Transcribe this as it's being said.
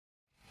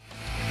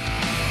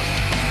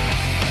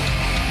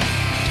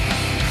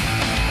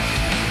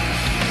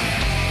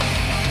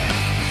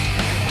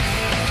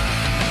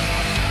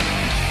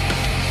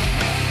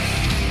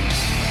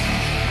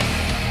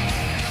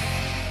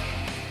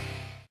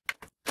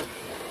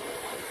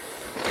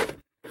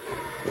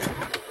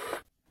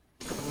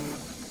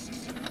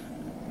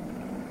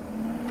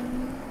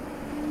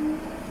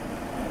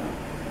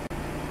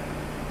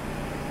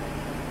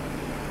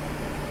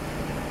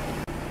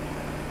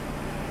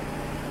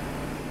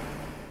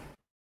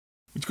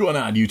going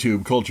on,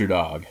 YouTube?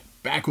 Culturedog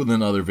back with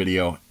another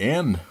video,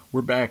 and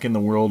we're back in the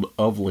world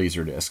of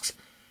Laserdiscs.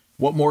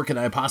 What more can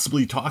I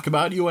possibly talk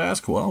about, you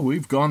ask? Well,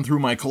 we've gone through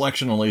my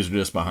collection of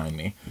Laserdiscs behind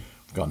me.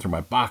 I've gone through my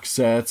box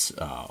sets,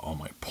 all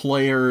my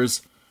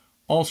players,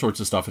 all sorts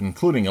of stuff,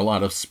 including a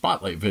lot of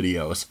Spotlight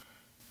videos.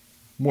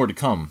 More to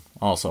come,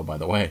 also, by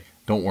the way.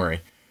 Don't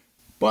worry.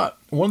 But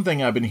one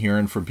thing I've been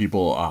hearing from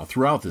people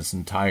throughout this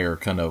entire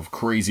kind of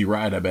crazy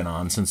ride I've been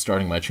on since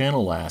starting my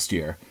channel last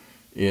year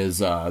is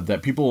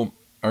that people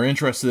are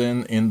interested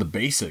in the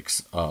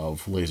basics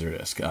of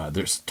Laserdisc.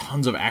 There's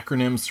tons of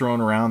acronyms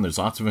thrown around. There's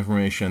lots of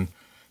information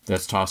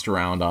that's tossed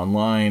around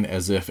online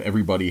as if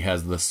everybody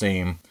has the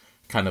same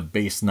kind of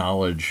base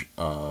knowledge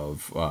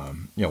of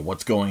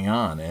what's going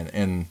on.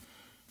 And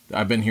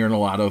I've been hearing a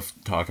lot of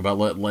talk about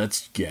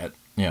let's get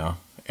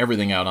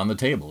everything out on the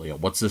table.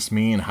 What's this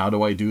mean? How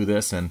do I do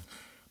this? And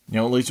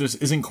Laserdisc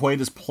isn't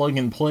quite as plug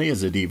and play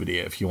as a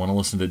DVD. If you want to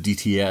listen to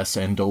DTS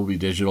and Dolby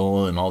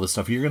Digital and all this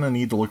stuff, you're going to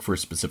need to look for a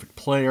specific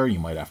player. You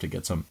might have to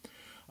get some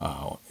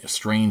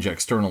strange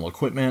external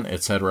equipment,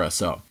 etc.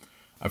 So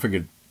I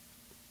figured,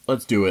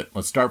 let's do it.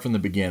 Let's start from the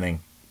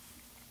beginning.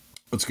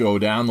 Let's go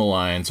down the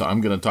line. So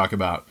I'm going to talk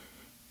about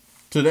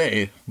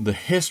today the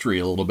history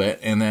a little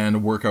bit, and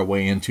then work our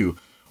way into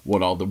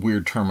what all the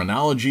weird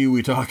terminology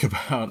we talk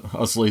about,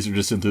 us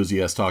Laserdisc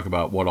enthusiasts talk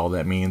about what all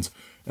that means.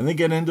 And then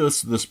get into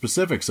the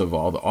specifics of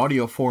all the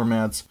audio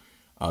formats,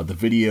 the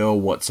video,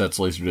 what sets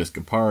Laserdisc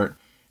apart,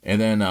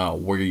 and then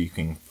where you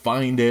can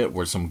find it,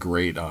 where some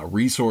great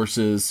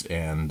resources,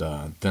 and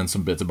then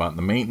some bits about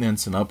the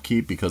maintenance and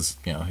upkeep, because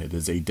it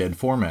is a dead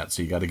format,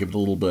 so you got to give it a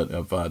little bit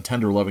of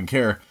tender love and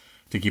care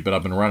to keep it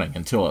up and running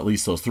until at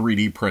least those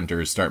 3D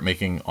printers start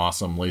making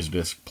awesome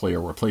Laserdisc player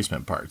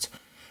replacement parts.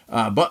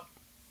 But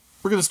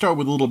we're going to start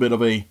with a little bit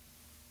of a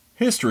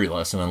history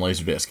lesson on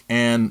Laserdisc,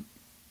 and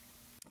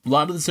a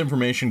lot of this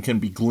information can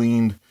be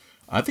gleaned.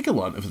 I think a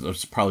lot of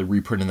it's probably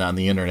reprinted on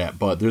the internet,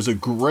 but there's a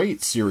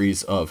great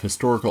series of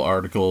historical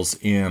articles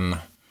in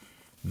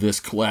this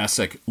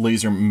classic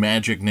Laser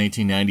Magic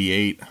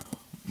 1998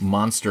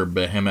 monster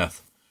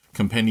behemoth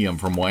compendium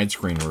from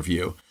Widescreen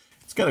Review.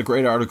 It's got a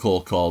great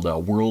article called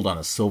World on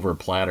a Silver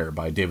Platter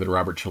by David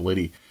Robert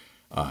Chalitti,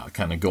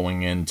 kind of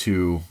going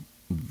into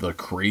the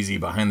crazy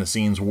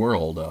behind-the-scenes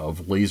world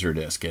of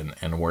Laserdisc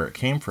and where it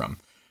came from.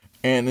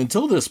 And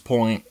until this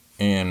point,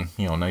 in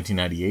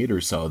 1998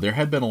 or so, there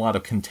had been a lot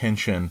of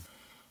contention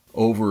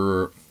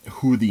over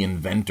who the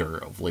inventor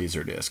of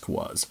Laserdisc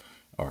was,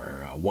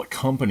 or what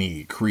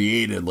company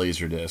created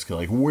Laserdisc,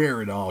 like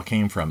where it all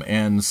came from.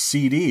 And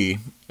CD,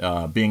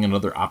 being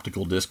another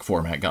optical disc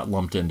format, got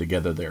lumped in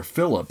together there.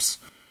 Philips,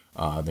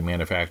 the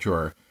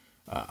manufacturer,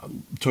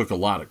 took a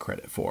lot of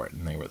credit for it,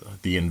 and they were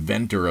the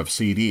inventor of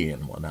CD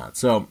and whatnot.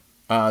 So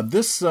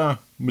this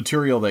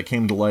material that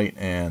came to light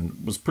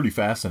and was pretty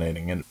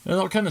fascinating, and it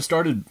all kind of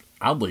started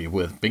oddly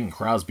with Bing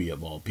Crosby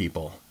of all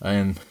people,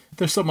 and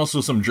there's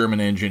also some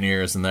German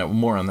engineers, and that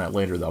more on that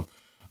later though.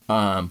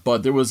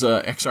 But there was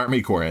an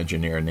ex-Army Corps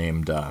engineer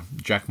named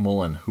Jack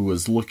Mullen who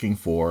was looking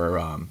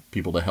for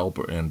people to help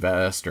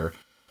invest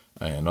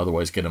and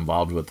otherwise get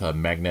involved with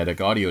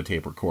magnetic audio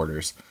tape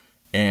recorders,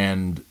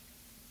 and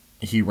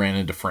he ran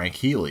into Frank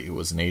Healy, who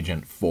was an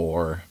agent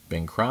for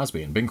Bing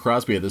Crosby. And Bing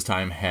Crosby at this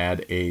time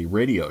had a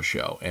radio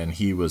show, and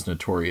he was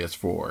notorious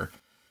for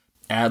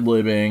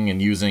ad-libbing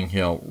and using,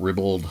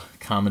 ribald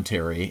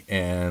commentary,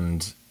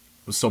 and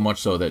so much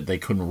so that they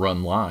couldn't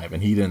run live,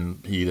 and he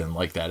didn't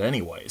like that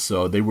anyway.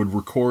 So they would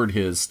record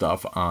his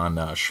stuff on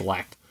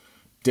shellacked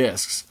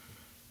discs,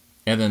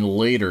 and then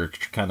later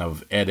kind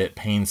of edit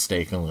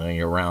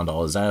painstakingly around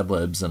all his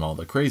ad-libs and all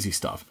the crazy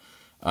stuff.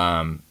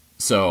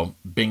 So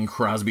Bing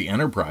Crosby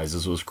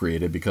Enterprises was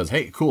created because,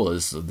 hey, cool,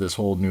 this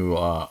whole new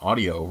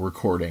audio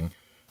recording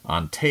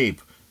on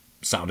tape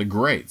sounded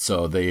great.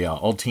 So they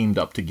all teamed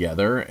up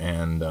together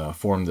and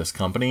formed this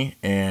company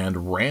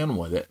and ran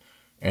with it.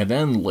 And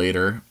then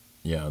later,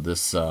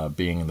 this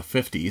being in the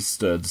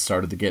 50s,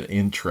 started to get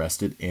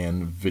interested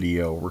in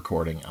video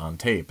recording on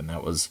tape. And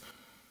that was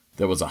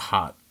a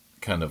hot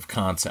kind of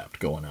concept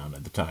going on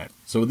at the time.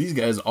 So these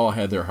guys all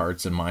had their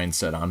hearts and minds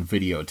set on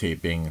videotape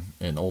being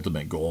an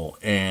ultimate goal.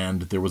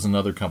 And there was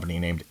another company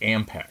named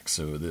Ampex,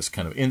 so this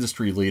kind of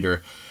industry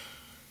leader.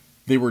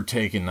 They were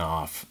taking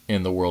off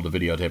in the world of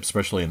videotape,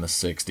 especially in the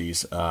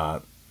 60s,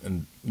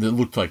 and it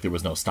looked like there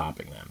was no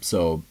stopping them.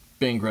 So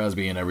Bing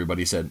Crosby and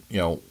everybody said,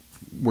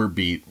 we're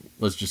beat.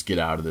 Let's just get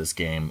out of this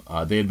game.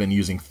 They had been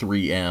using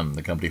 3M,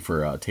 the company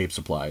for tape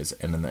supplies,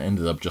 and then they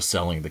ended up just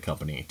selling the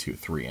company to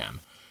 3M.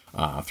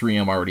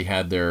 3M already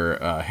had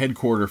their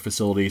headquarter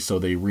facility, so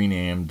they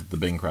renamed the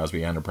Bing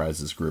Crosby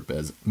Enterprises group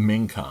as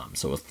Mincom,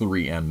 so a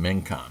 3M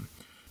Mincom.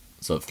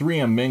 So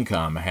 3M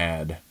Mincom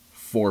had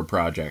 4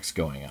 projects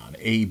going on,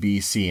 A, B,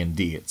 C, and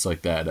D. It's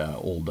like that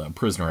old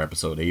Prisoner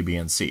episode, A, B,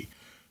 and C.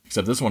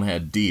 Except this one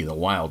had D, the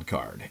wild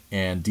card.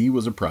 And D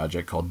was a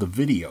project called the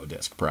Video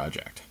Disc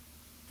Project.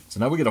 So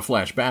now we get to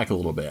flash back a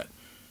little bit,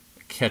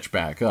 catch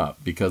back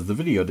up, because the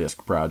Video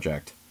Disc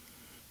Project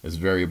is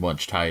very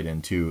much tied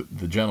into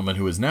the gentleman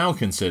who is now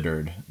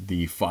considered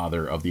the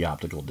father of the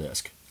optical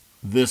disc,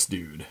 this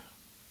dude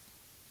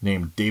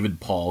named David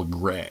Paul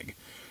Gregg.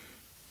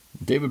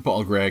 David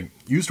Paul Gregg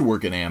used to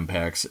work at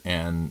Ampex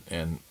and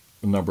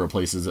a number of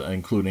places,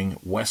 including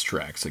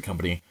Westrex, a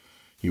company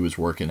he was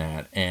working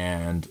at.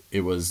 And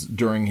it was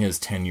during his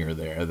tenure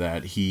there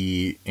that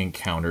he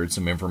encountered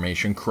some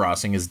information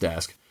crossing his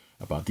desk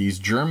about these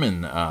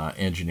German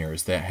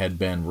engineers that had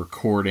been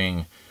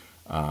recording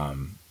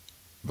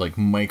like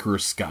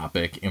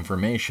microscopic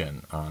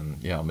information on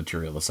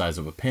material the size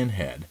of a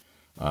pinhead,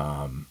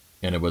 and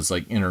it was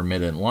like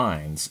intermittent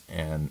lines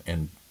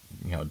and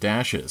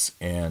dashes.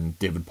 And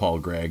David Paul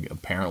Gregg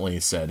apparently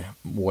said,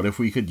 "What if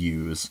we could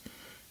use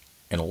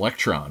an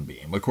electron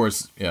beam?" Of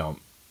course,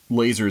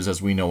 lasers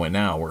as we know it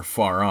now were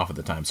far off at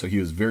the time, so he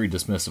was very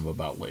dismissive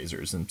about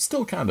lasers, and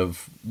still kind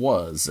of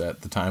was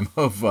at the time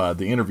of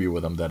the interview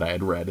with him that I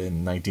had read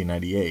in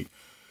 1998.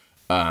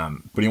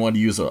 But he wanted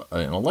to use an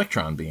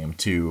electron beam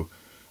to,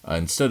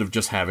 instead of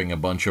just having a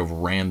bunch of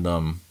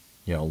random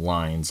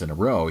lines in a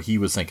row, he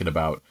was thinking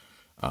about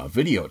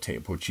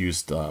videotape, which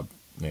used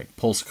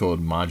pulse code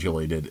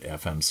modulated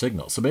FM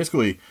signals. So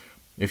basically,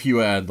 if you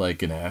had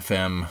like an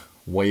FM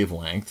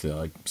wavelength,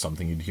 like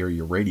something you'd hear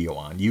your radio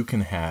on, you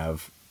can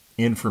have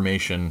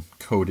information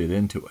coded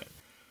into it.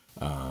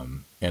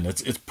 And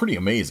it's pretty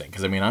amazing,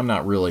 because I mean, I'm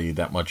not really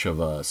that much of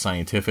a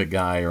scientific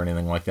guy or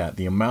anything like that.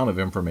 The amount of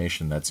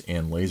information that's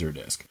in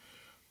Laserdisc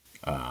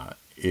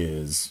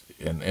is,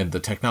 and the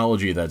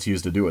technology that's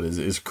used to do it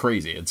is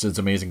crazy. It's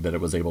amazing that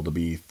it was able to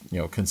be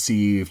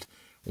conceived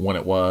when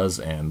it was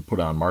and put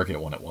on market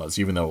when it was,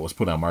 even though it was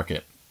put on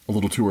market a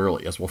little too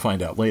early, as we'll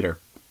find out later.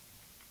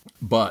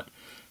 But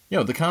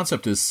the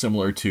concept is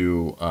similar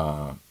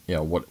to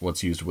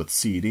what's used with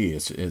CD.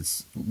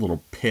 It's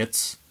little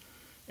pits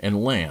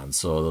and lands.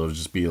 So there'll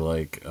just be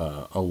like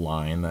a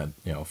line that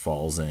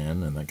falls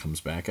in and then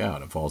comes back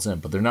out and falls in,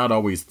 but they're not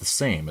always the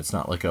same. It's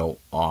not like a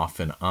off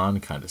and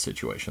on kind of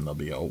situation. There'll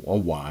be a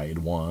wide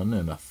one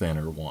and a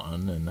thinner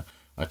one and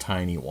a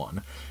tiny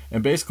one,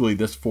 and basically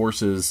this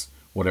forces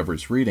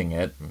whatever's reading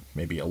it,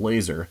 maybe a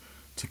laser,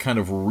 to kind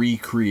of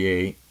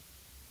recreate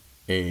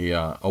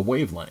a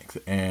wavelength.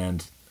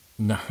 And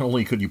not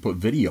only could you put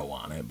video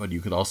on it, but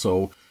you could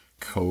also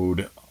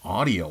code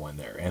audio in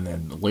there. And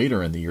then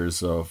later in the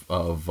years of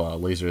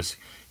lasers,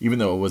 even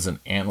though it was an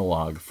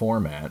analog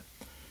format,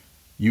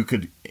 you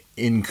could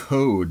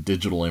encode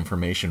digital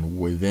information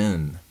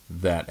within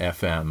that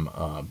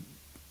FM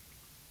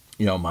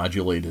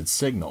modulated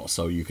signal.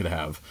 So you could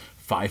have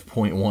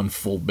 5.1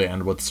 full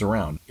bandwidth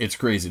surround. It's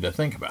crazy to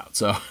think about.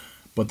 So,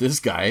 but this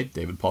guy,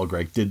 David Paul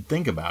Gregg, did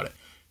think about it,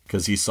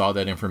 because he saw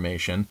that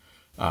information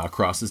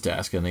across his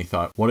desk, and he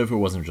thought, what if it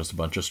wasn't just a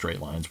bunch of straight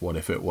lines? What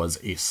if it was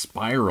a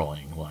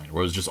spiraling line,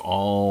 where it was just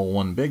all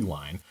one big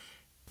line?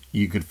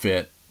 You could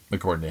fit,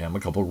 according to him,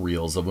 a couple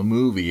reels of a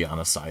movie on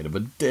a side of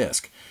a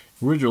disc.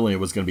 Originally, it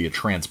was going to be a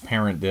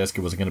transparent disc.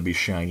 It wasn't going to be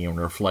shiny and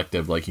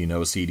reflective like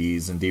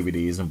CDs and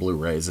DVDs and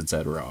Blu-rays,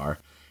 etc. are.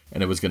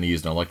 And it was going to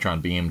use an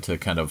electron beam to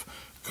kind of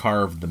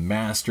carve the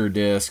master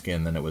disc,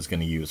 and then it was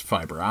going to use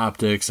fiber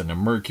optics and a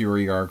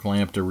mercury arc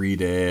lamp to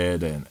read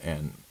it,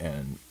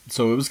 and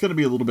so it was going to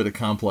be a little bit of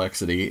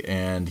complexity,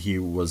 and he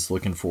was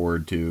looking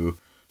forward to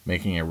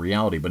making it a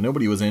reality, but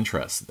nobody was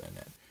interested in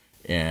it.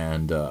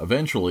 And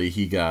eventually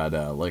he got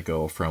let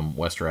go from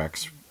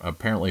Westrex,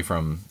 apparently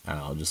from, I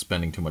don't know, just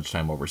spending too much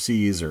time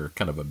overseas or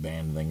kind of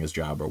abandoning his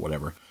job or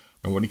whatever.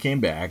 And when he came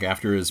back,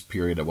 after his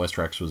period at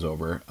Westrex was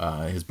over,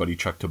 his buddy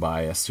Chuck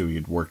Tobias, who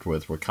he'd worked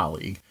with, a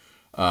colleague,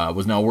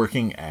 was now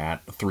working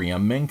at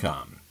 3M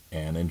Mincom,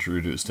 and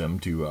introduced him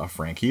to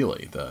Frank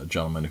Healy, the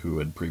gentleman who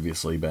had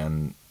previously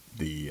been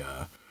the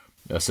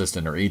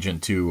assistant or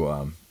agent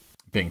to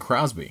Bing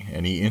Crosby.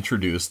 And he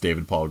introduced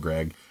David Paul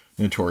Gregg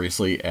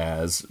notoriously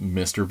as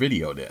Mr.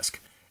 Videodisc.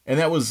 And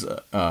that was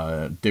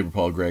David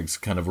Paul Gregg's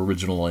kind of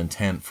original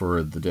intent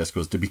for the disc,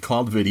 was to be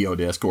called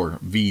Videodisc, or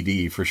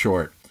VD for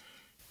short.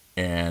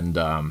 And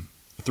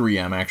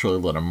 3M actually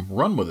let him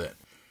run with it.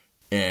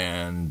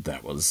 And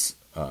that was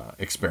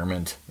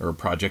experiment, or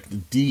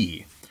Project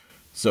D.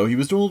 So he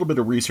was doing a little bit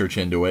of research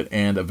into it,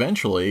 and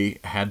eventually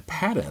had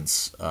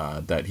patents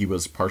that he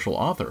was partial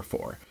author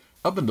for.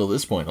 Up until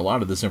this point, a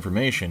lot of this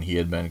information he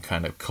had been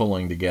kind of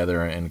culling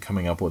together and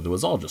coming up with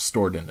was all just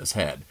stored in his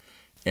head.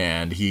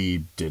 And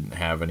he didn't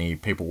have any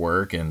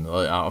paperwork, and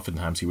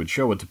oftentimes he would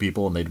show it to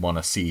people and they'd want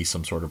to see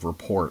some sort of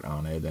report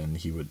on it, and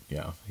he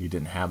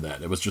didn't have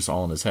that. It was just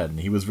all in his head, and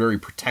he was very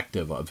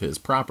protective of his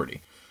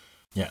property.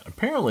 Yeah,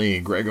 apparently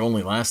Gregg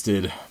only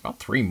lasted about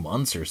 3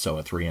 months or so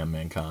at 3M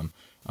Mincom.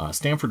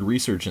 Stanford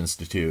Research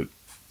Institute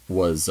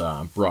was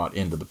brought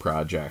into the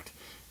project,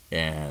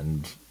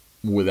 and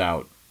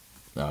without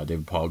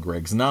David Paul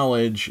Gregg's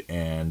knowledge,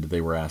 and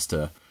they were asked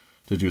to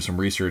do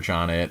some research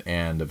on it,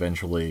 and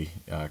eventually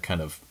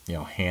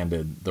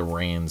handed the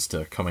reins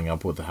to coming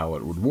up with how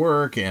it would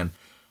work. And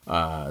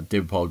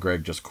David Paul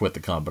Gregg just quit the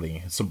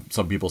company.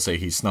 Some people say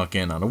he snuck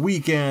in on a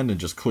weekend and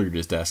just cleared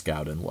his desk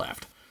out and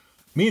left.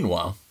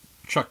 Meanwhile,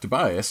 Chuck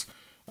Tobias,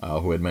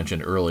 who I had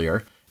mentioned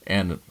earlier,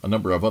 And a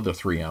number of other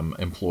 3M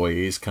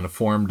employees kind of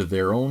formed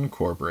their own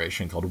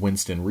corporation called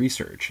Winston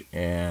Research.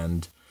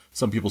 And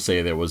some people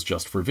say that it was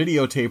just for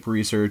videotape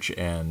research,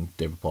 and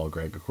David Paul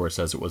Gregg, of course,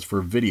 says it was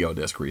for video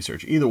disc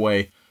research. Either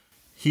way,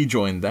 he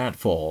joined that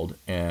fold,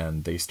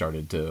 and they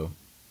started to,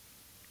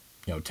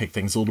 take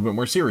things a little bit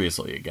more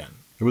seriously again.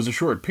 It was a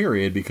short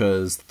period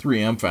because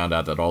 3M found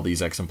out that all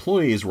these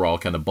ex-employees were all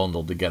kind of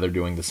bundled together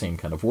doing the same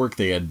kind of work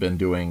they had been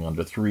doing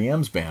under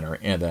 3M's banner,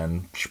 and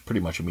then pretty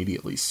much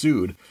immediately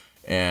sued,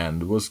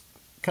 and was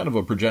kind of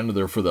a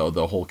progenitor for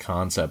the whole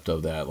concept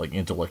of that, like,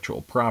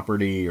 intellectual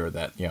property, or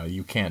that,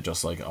 you can't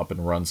just, like, up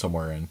and run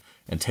somewhere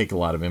and take a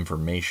lot of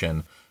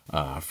information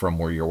from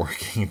where you're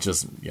working and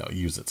just,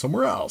 use it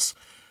somewhere else.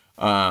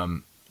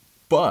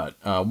 But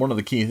one of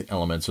the key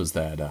elements was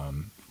that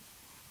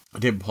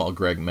David Paul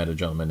Gregg met a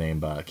gentleman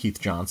named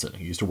Keith Johnson,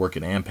 who used to work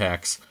at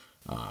Ampex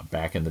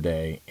back in the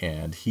day,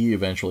 and he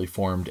eventually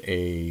formed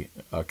a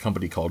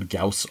company called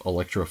Gauss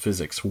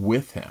Electrophysics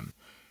with him.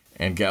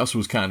 And Gauss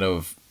was kind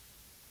of,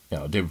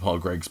 David Paul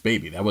Gregg's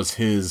baby. That was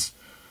his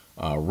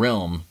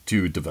realm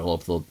to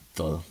develop the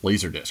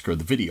Laserdisc or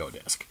the video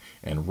disc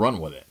and run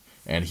with it.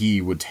 And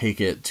he would take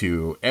it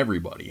to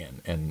everybody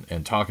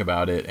and talk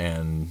about it,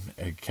 and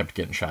it kept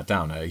getting shot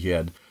down.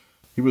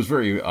 He was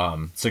very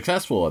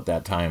successful at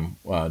that time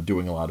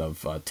doing a lot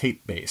of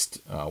tape-based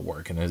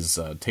work, and his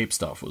tape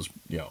stuff was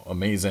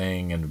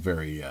amazing and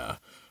very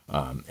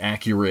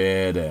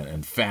accurate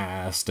and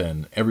fast,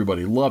 and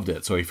everybody loved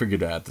it. So he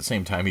figured at the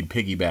same time he'd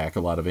piggyback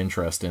a lot of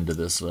interest into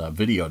this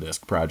video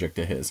disc project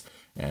of his,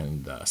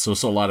 and so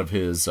a lot of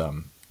his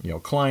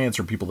clients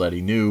or people that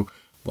he knew,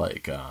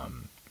 like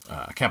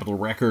Capitol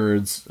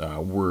Records,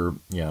 were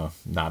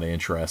not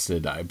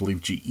interested. I believe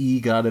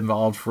GE got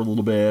involved for a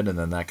little bit, and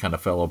then that kind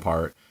of fell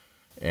apart,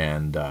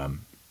 and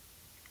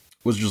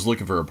was just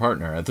looking for a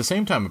partner. At the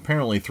same time,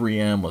 apparently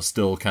 3M was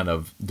still kind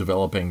of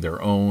developing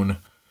their own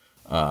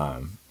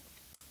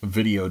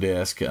video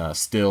disc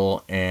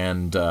still,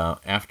 and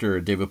after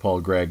David Paul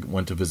Gregg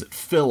went to visit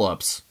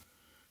Philips,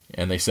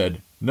 and they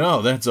said,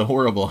 no, that's a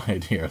horrible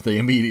idea, they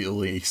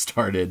immediately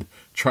started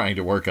trying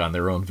to work on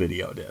their own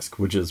video disc,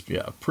 which is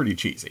pretty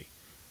cheesy.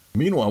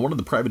 Meanwhile, one of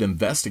the private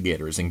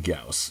investigators in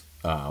Gauss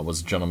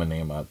was a gentleman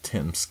named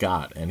Tim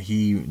Scott, and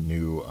he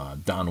knew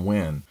Don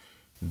Wynn,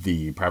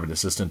 the private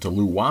assistant to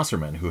Lou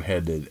Wasserman, who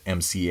headed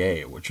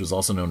MCA, which was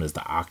also known as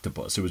the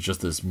Octopus. It was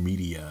just this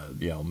media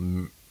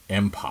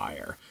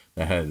empire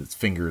that had its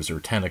fingers or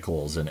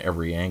tentacles in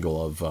every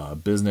angle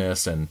of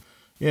business, and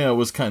it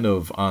was kind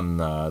of on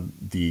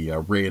the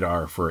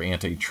radar for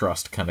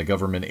antitrust kind of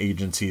government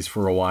agencies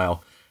for a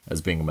while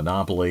as being a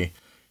monopoly.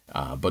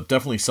 But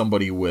definitely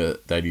somebody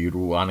that you'd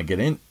want to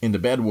get into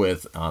bed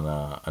with on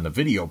a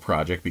video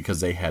project,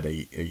 because they had a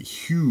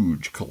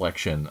huge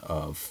collection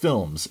of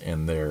films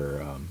in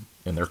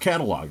their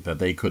catalog that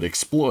they could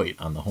exploit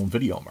on the home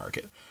video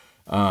market.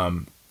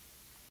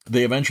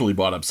 They eventually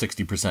bought up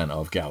 60%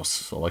 of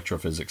Gauss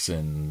Electrophysics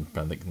in,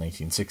 I think,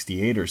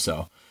 1968 or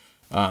so.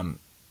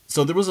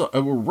 So there was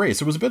a race.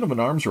 There was a bit of an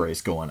arms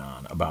race going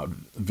on about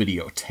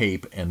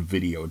videotape and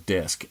video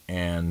disc,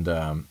 and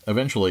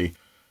eventually,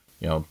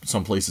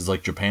 some places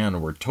like Japan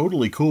were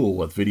totally cool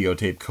with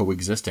videotape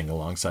coexisting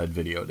alongside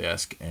video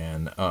disc,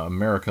 and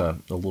America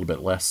a little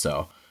bit less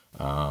so.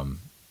 And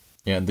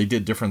they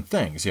did different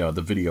things. The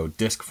video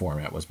disc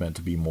format was meant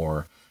to be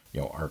more,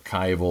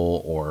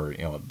 archival, or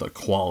the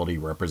quality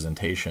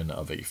representation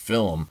of a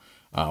film,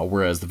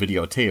 whereas the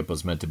videotape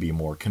was meant to be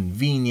more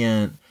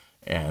convenient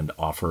and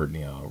offered,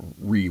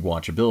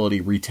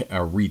 rewatchability,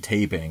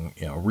 retaping.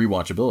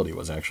 Rewatchability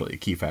was actually a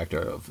key factor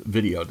of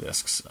video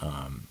discs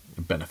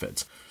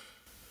benefits.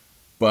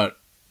 But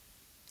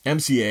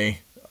MCA,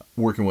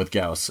 working with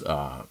Gauss,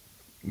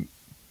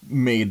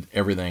 made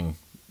everything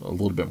a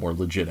little bit more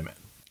legitimate.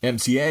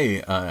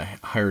 MCA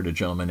hired a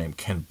gentleman named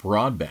Ken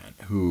Broadbent,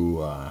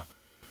 who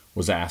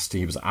was asked,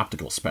 he was an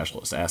optical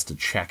specialist, asked to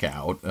check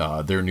out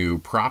their new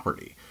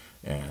property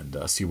and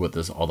see what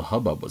all the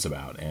hubbub was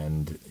about.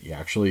 And he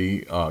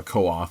actually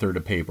co-authored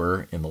a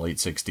paper in the late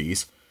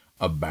 60s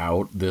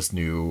about this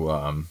new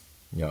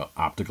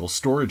optical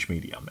storage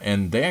medium.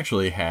 And they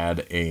actually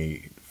had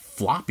a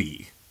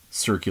floppy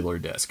circular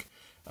disc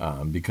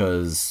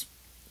because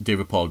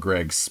David Paul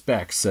Gregg's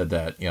specs said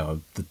that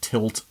the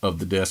tilt of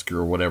the disc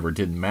or whatever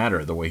didn't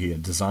matter the way he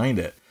had designed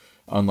it,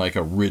 unlike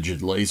a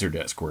rigid laser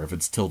disc where if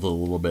it's tilted a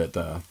little bit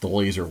the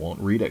laser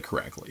won't read it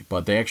correctly.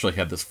 But they actually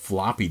had this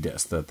floppy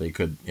disc that they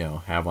could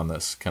have on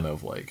this kind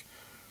of like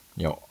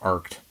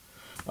arced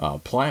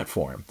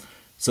platform.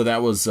 So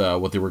that was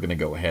what they were going to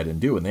go ahead and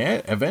do. And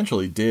they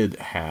eventually did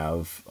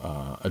have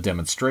a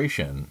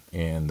demonstration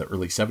in the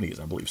early 70s,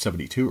 I believe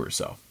 72 or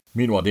so.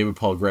 Meanwhile, David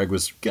Paul Gregg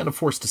was kind of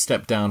forced to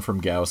step down from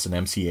Gauss, and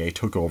MCA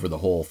took over the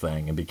whole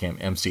thing and became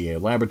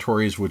MCA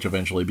Laboratories, which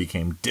eventually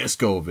became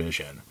Disco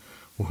Vision,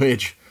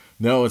 which,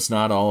 no, it's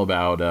not all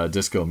about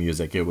disco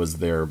music. It was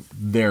their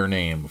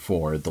name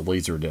for the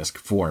Laserdisc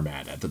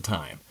format at the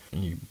time.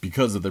 And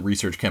because of the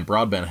research Ken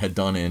Broadbent had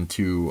done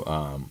into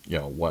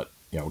what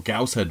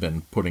Gauss had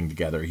been putting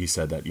together. He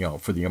said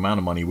that, for the amount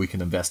of money we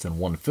can invest in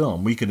one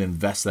film, we could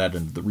invest that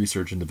into the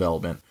research and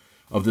development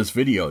of this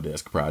video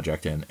disc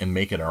project and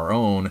make it our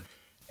own,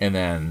 and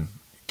then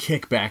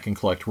kick back and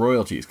collect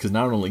royalties. Because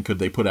not only could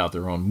they put out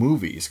their own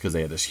movies, because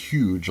they had this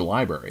huge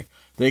library,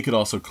 they could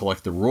also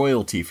collect the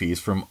royalty fees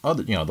from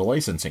other, the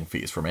licensing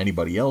fees from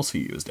anybody else who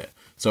used it.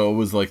 So it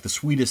was like the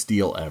sweetest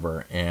deal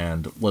ever,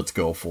 and let's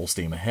go full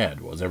steam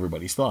ahead, was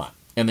everybody's thought.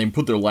 And they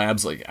put their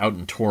labs like out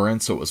in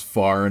Torrance, so it was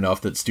far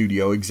enough that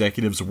studio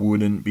executives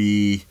wouldn't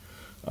be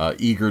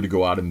eager to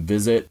go out and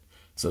visit,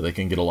 so they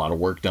can get a lot of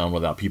work done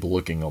without people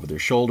looking over their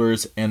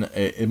shoulders. And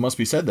it must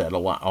be said that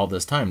all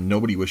this time,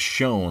 nobody was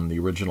shown the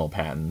original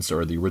patents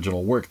or the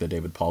original work that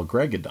David Paul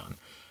Gregg had done.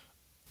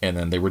 And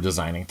then they were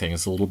designing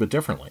things a little bit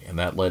differently, and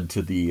that led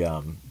to the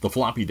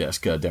floppy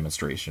disk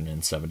demonstration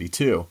in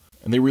 '72.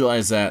 And they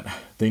realized that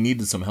they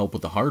needed some help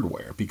with the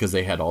hardware because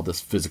they had all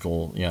this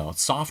physical,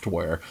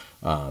 software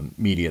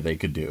media they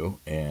could do.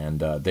 And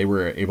they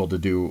were able to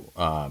do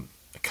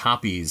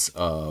copies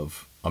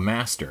of a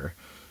master,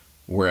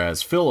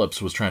 whereas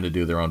Philips was trying to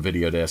do their own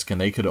video disc,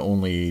 and they could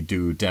only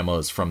do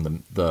demos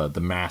from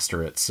the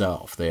master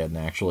itself. They hadn't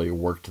actually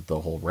worked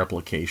the whole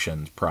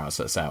replication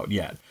process out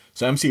yet.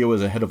 So MCA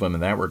was ahead of them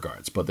in that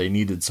regards, but they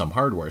needed some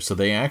hardware. So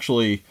they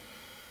actually,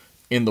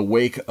 in the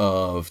wake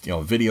of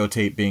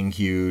videotape being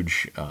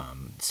huge,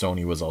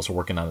 Sony was also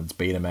working on its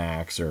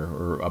Betamax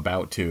or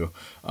about to.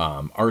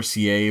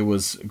 RCA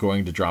was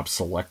going to drop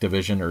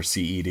Selectavision or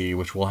CED,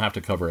 which we'll have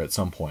to cover at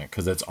some point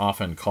because it's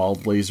often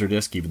called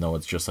Laserdisc, even though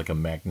it's just like a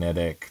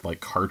magnetic,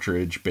 like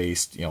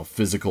cartridge-based,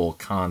 physical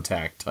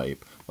contact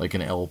type, like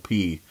an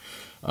LP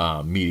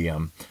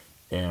medium,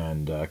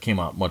 and came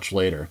out much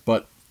later.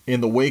 But in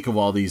the wake of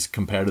all these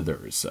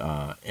competitors,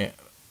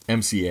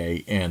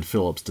 MCA and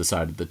Philips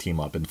decided to team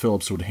up, and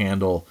Philips would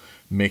handle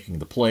making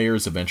the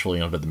players, eventually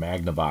under the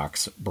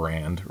Magnavox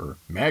brand, or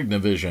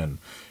Magnavision,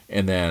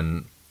 and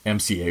then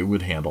MCA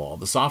would handle all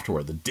the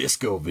software, the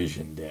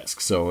DiscoVision disc.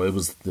 So it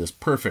was this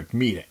perfect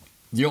meeting.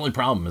 The only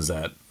problem is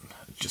that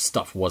just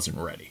stuff wasn't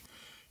ready,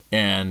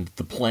 and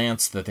the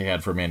plants that they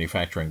had for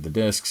manufacturing the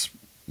discs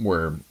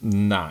were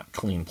not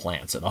clean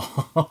plants at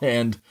all,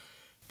 and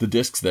the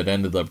discs that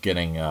ended up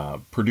getting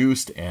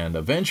produced and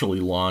eventually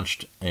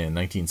launched in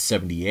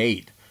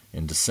 1978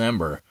 in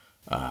December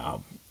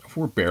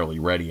were barely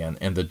ready,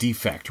 and the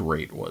defect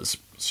rate was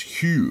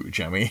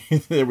huge. I mean,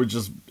 they were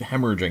just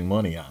hemorrhaging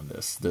money on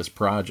this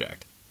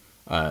project.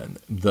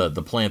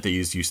 The plant they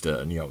used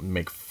to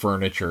make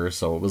furniture,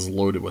 so it was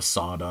loaded with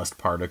sawdust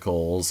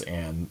particles,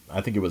 and I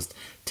think it was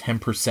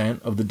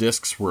 10% of the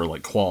discs were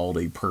like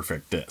quality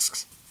perfect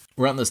discs.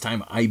 Around this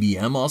time,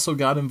 IBM also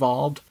got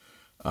involved.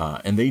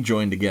 And they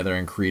joined together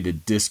and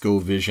created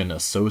DiscoVision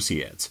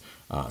Associates.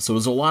 So it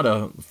was a lot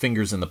of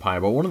fingers in the pie,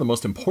 but one of the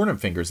most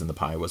important fingers in the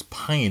pie was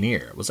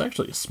Pioneer. It was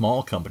actually a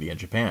small company in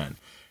Japan.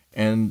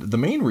 And the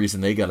main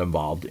reason they got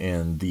involved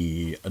in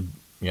the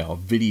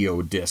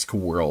video disc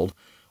world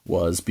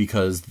was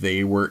because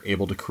they were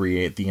able to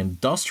create the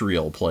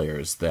industrial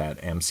players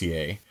that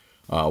MCA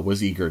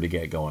was eager to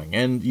get going.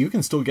 And you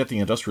can still get the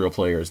industrial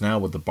players now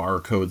with the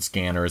barcode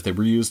scanners. They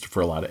were used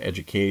for a lot of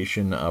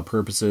education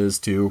purposes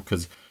too,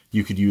 because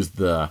you could use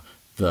the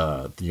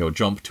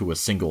jump to a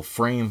single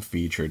frame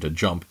feature to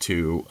jump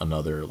to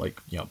another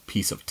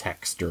piece of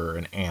text or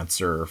an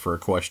answer for a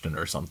question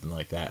or something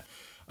like that.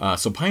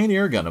 So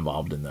Pioneer got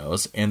involved in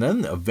those, and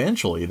then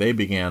eventually they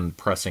began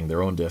pressing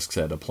their own discs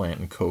at a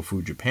plant in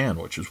Kofu, Japan,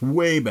 which is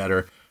way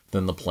better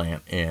than the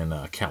plant in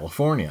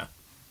California.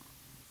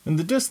 And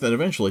the discs that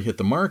eventually hit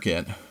the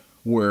market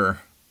were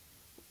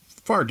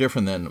far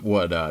different than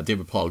what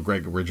David Paul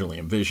Gregg originally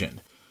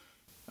envisioned.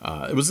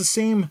 It was the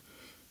same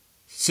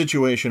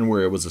situation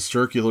where it was a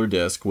circular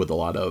disc with a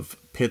lot of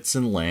pits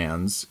and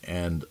lands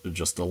and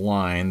just a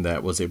line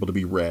that was able to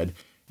be read,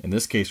 in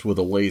this case with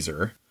a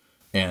laser,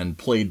 and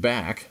played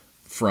back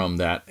from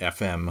that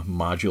FM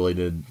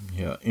modulated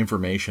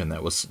information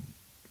that was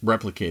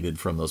replicated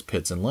from those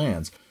pits and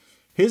lands.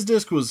 His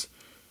disc was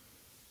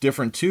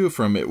different too.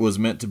 It was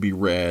meant to be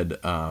read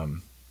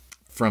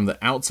from the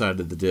outside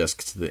of the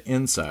disc to the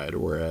inside,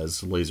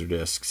 whereas laser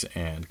discs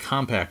and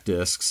compact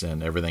discs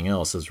and everything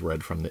else is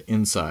read from the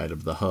inside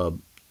of the hub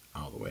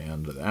all the way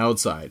onto the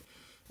outside.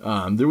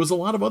 There was a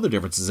lot of other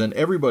differences, and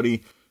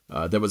everybody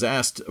that was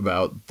asked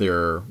about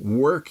their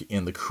work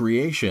in the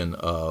creation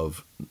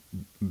of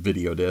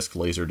video disc,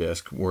 laser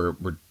disc, were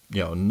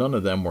none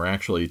of them were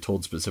actually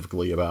told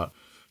specifically about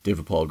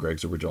David Paul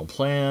Gregg's original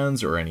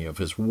plans or any of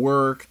his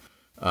work.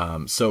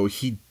 So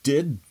he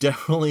did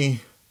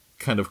definitely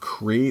kind of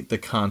create the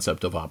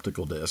concept of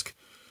optical disc,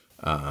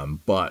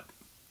 but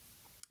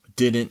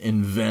didn't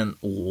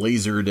invent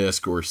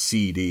Laserdisc or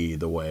CD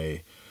the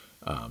way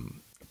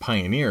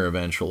Pioneer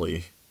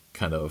eventually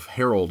kind of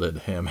heralded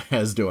him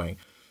as doing.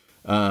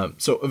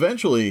 So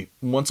eventually,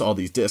 once all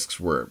these discs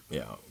were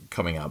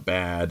coming out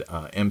bad,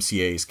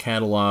 MCA's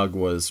catalog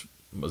was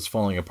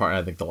falling apart.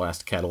 I think the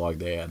last catalog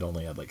they had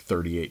only had like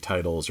 38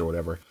 titles or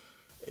whatever.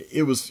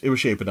 It was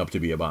shaping up to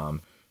be a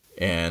bomb,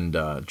 and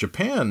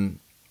Japan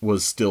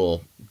was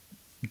still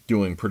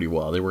doing pretty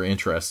well. They were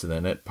interested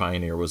in it.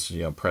 Pioneer was,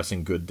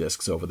 pressing good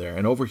discs over there.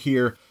 And over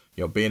here,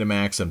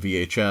 Betamax and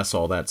VHS,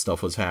 all that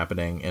stuff was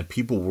happening, and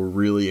people were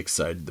really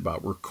excited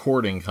about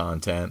recording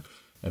content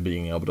and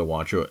being able to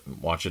watch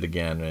it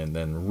again, and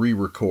then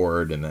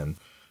re-record, and then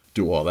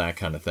do all that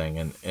kind of thing.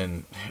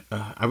 And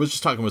I was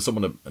just talking with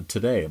someone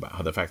today about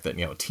how the fact that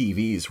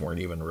TVs weren't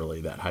even really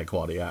that high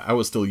quality. I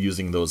was still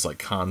using those like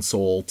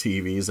console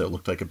TVs that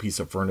looked like a piece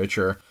of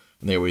furniture,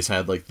 and they always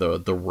had like the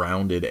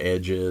rounded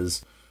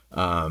edges.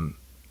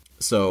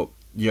 So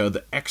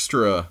the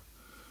extra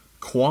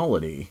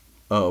quality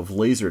of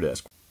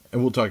Laserdisc,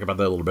 and we'll talk about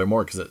that a little bit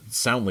more because it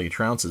soundly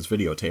trounces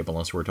videotape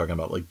unless we're talking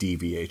about like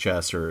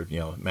DVHS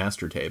or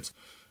master tapes.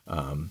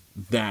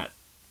 That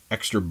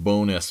extra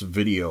bonus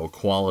video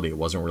quality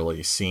wasn't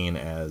really seen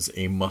as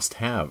a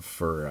must-have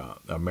for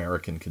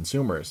American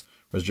consumers,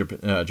 whereas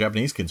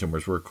Japanese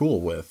consumers were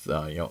cool with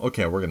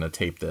okay, we're gonna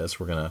tape this,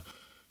 we're gonna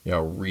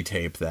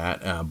retape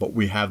that, but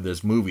we have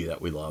this movie that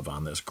we love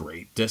on this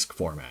great disc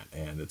format,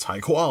 and it's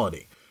high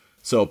quality.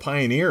 So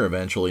Pioneer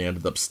eventually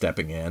ended up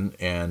stepping in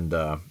and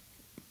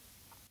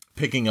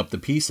picking up the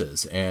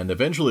pieces, and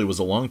eventually it was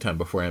a long time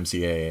before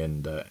MCA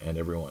and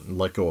everyone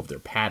let go of their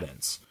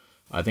patents.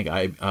 I think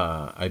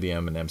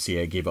IBM and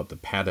MCA gave up the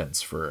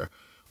patents for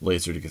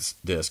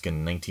Laserdisc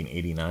in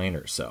 1989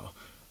 or so.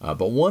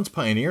 But once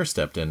Pioneer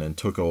stepped in and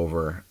took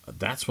over,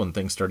 that's when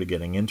things started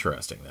getting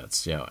interesting.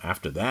 That's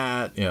after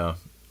that,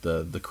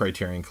 the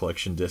Criterion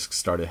Collection discs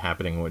started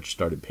happening, which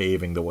started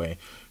paving the way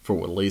for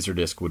what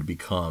Laserdisc would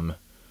become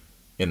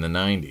in the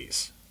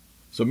 90s.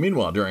 So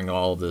meanwhile, during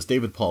all of this,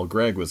 David Paul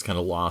Gregg was kind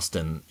of lost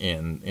in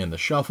the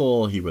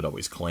shuffle. He would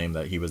always claim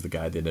that he was the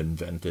guy that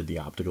invented the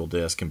optical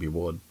disc, and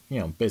people would,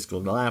 basically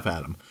laugh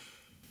at him.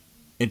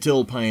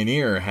 Until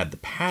Pioneer had the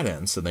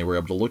patents, and they were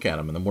able to look at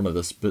them. And then one of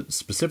the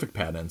specific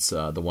patents,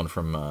 the one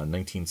from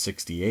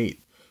 1968,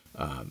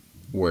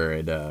 where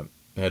it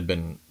had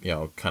been,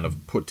 kind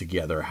of put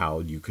together how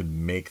you could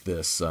make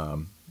this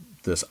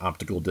this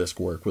optical disc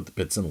work with the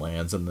pits and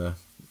lands and the,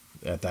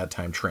 at that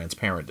time,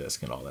 transparent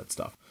disc and all that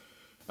stuff.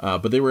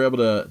 But they were able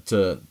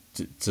to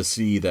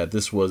see that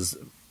this was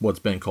what's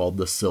been called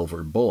the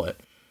silver bullet.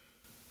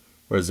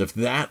 Whereas if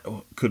that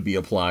could be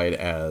applied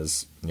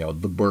as, the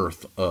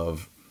birth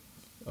of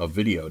a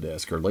video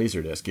disc or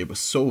Laserdisc, it was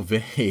so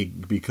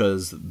vague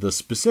because the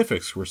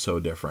specifics were so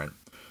different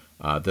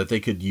that they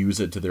could use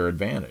it to their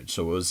advantage.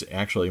 So it was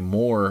actually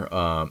more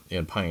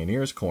in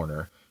Pioneer's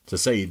corner to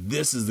say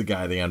this is the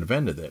guy that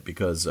invented it,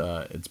 because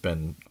it's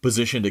been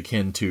positioned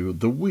akin to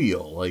the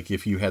wheel. Like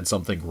if you had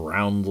something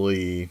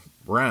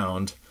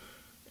round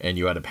and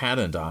you had a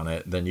patent on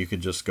it, then you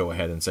could just go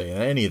ahead and say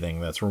anything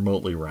that's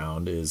remotely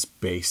round is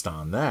based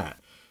on that.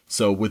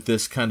 So with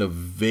this kind of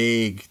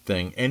vague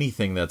thing,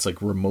 anything that's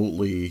like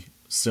remotely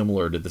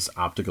similar to this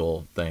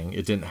optical thing,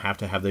 it didn't have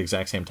to have the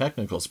exact same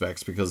technical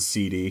specs, because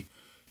CD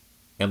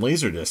and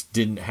Laserdisc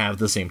didn't have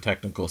the same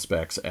technical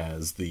specs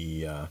as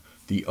the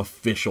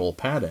official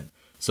patent.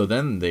 So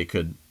then they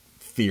could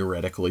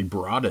theoretically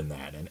broaden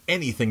that, and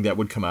anything that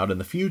would come out in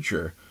the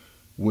future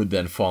would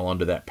then fall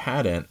under that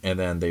patent, and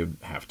then they would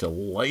have to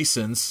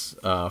license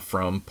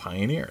from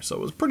Pioneer. So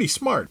it was pretty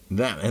smart.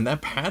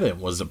 That patent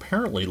was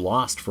apparently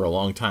lost for a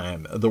long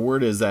time. The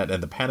word is that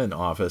at the patent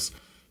office,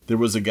 there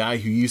was a guy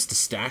who used to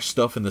stash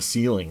stuff in the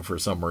ceiling for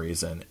some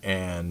reason,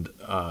 and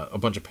a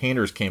bunch of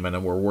painters came in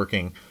and were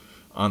working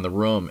on the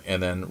room,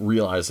 and then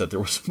realized that there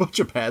was a bunch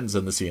of patents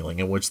in the ceiling,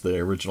 in which the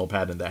original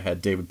patent that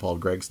had David Paul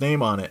Gregg's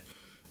name on it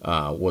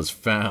was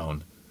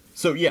found.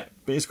 So yeah,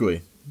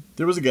 basically,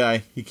 there was a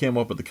guy, he came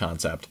up with the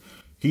concept.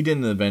 He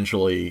didn't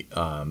eventually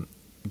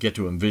get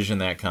to envision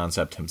that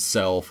concept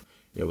himself.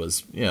 It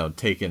was,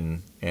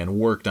 taken and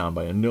worked on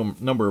by a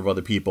number of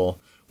other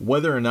people.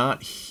 Whether or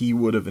not he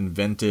would have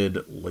invented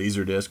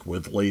Laserdisc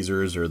with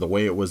lasers, or the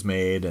way it was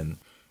made, and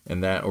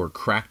that, or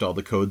cracked all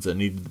the codes that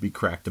needed to be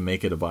cracked to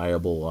make it a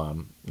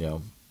viable,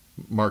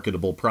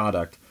 marketable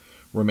product,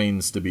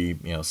 remains to be,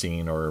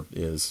 seen, or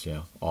is,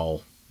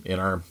 all in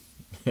our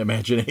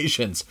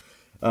imaginations.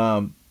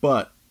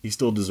 But he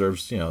still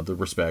deserves, the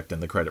respect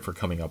and the credit for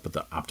coming up with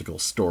the optical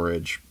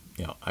storage,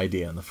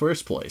 idea in the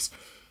first place.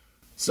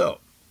 So,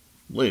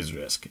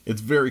 Laserdisc,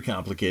 it's very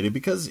complicated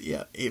because,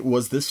 it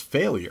was this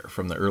failure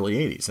from the early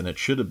 80s, and it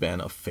should have been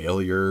a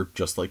failure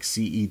just like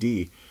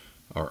CED,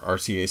 or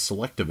RCA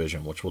Select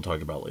Division, which we'll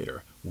talk about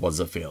later, was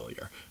a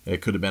failure.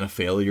 It could have been a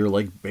failure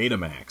like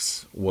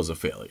Betamax was a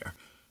failure.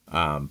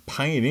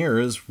 Pioneer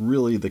is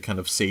really the kind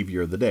of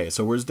savior of the day.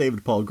 So whereas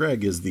David Paul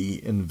Gregg is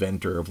the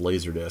inventor of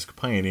Laserdisc,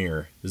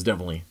 Pioneer is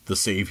definitely the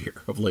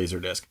savior of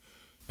Laserdisc.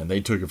 And they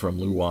took it from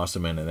Lou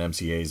Wasserman and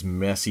MCA's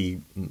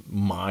messy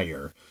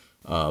mire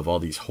of all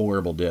these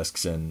horrible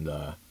discs, and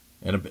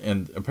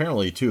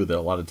apparently too that a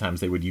lot of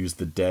times they would use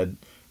the dead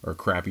or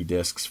crappy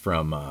discs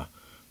from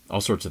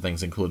all sorts of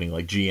things, including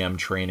like GM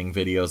training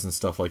videos and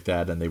stuff like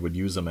that, and they would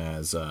use them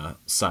as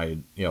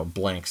side,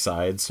 blank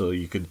sides, so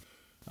you could,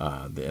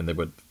 and they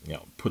would,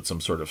 put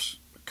some sort of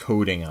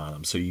coating on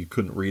them so you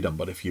couldn't read them,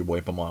 but if you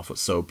wipe them off with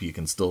soap, you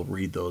can still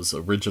read those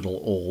original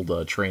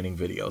old training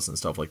videos and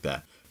stuff like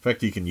that.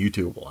 fact, you can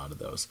YouTube a lot of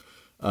those.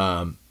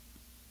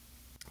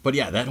 But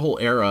yeah, that whole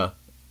era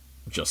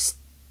just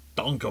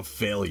stunk of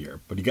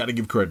failure. But you got to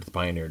give credit to the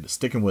pioneer to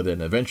sticking with it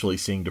and eventually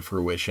seeing to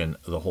fruition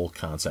the whole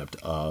concept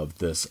of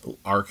this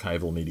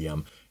archival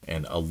medium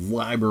and a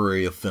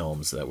library of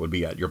films that would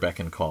be at your beck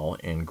and call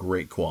in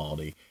great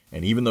quality.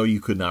 And even though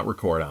you could not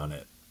record on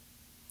it,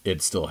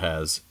 it still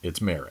has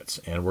its merits.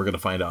 And we're going to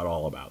find out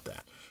all about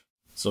that.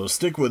 So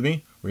stick with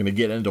me. We're going to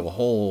get into a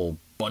whole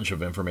bunch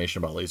of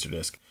information about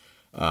Laserdisc,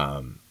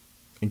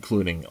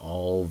 including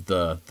all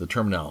the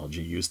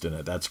terminology used in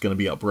it. That's going to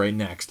be up right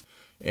next.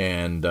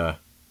 And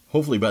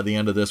hopefully by the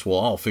end of this, we'll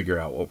all figure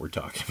out what we're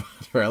talking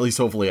about. Or at least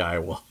hopefully I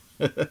will.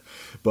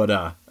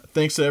 But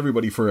thanks to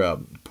everybody for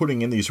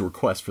putting in these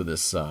requests for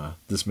this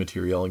this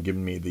material and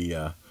giving me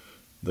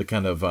the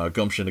kind of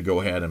gumption to go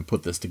ahead and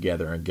put this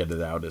together and get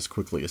it out as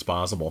quickly as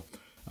possible.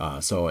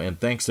 And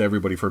thanks to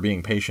everybody for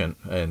being patient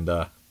and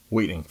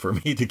waiting for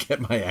me to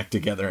get my act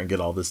together and get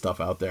all this stuff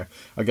out there.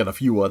 I got a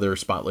few other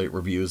spotlight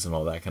reviews and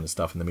all that kind of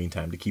stuff in the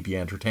meantime to keep you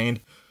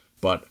entertained.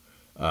 But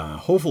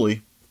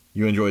hopefully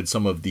you enjoyed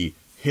some of the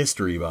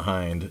history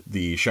behind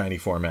the shiny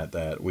format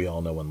that we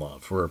all know and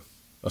love. For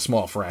a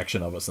small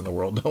fraction of us in the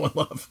world know and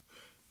love.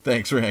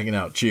 Thanks for hanging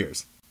out.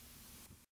 Cheers.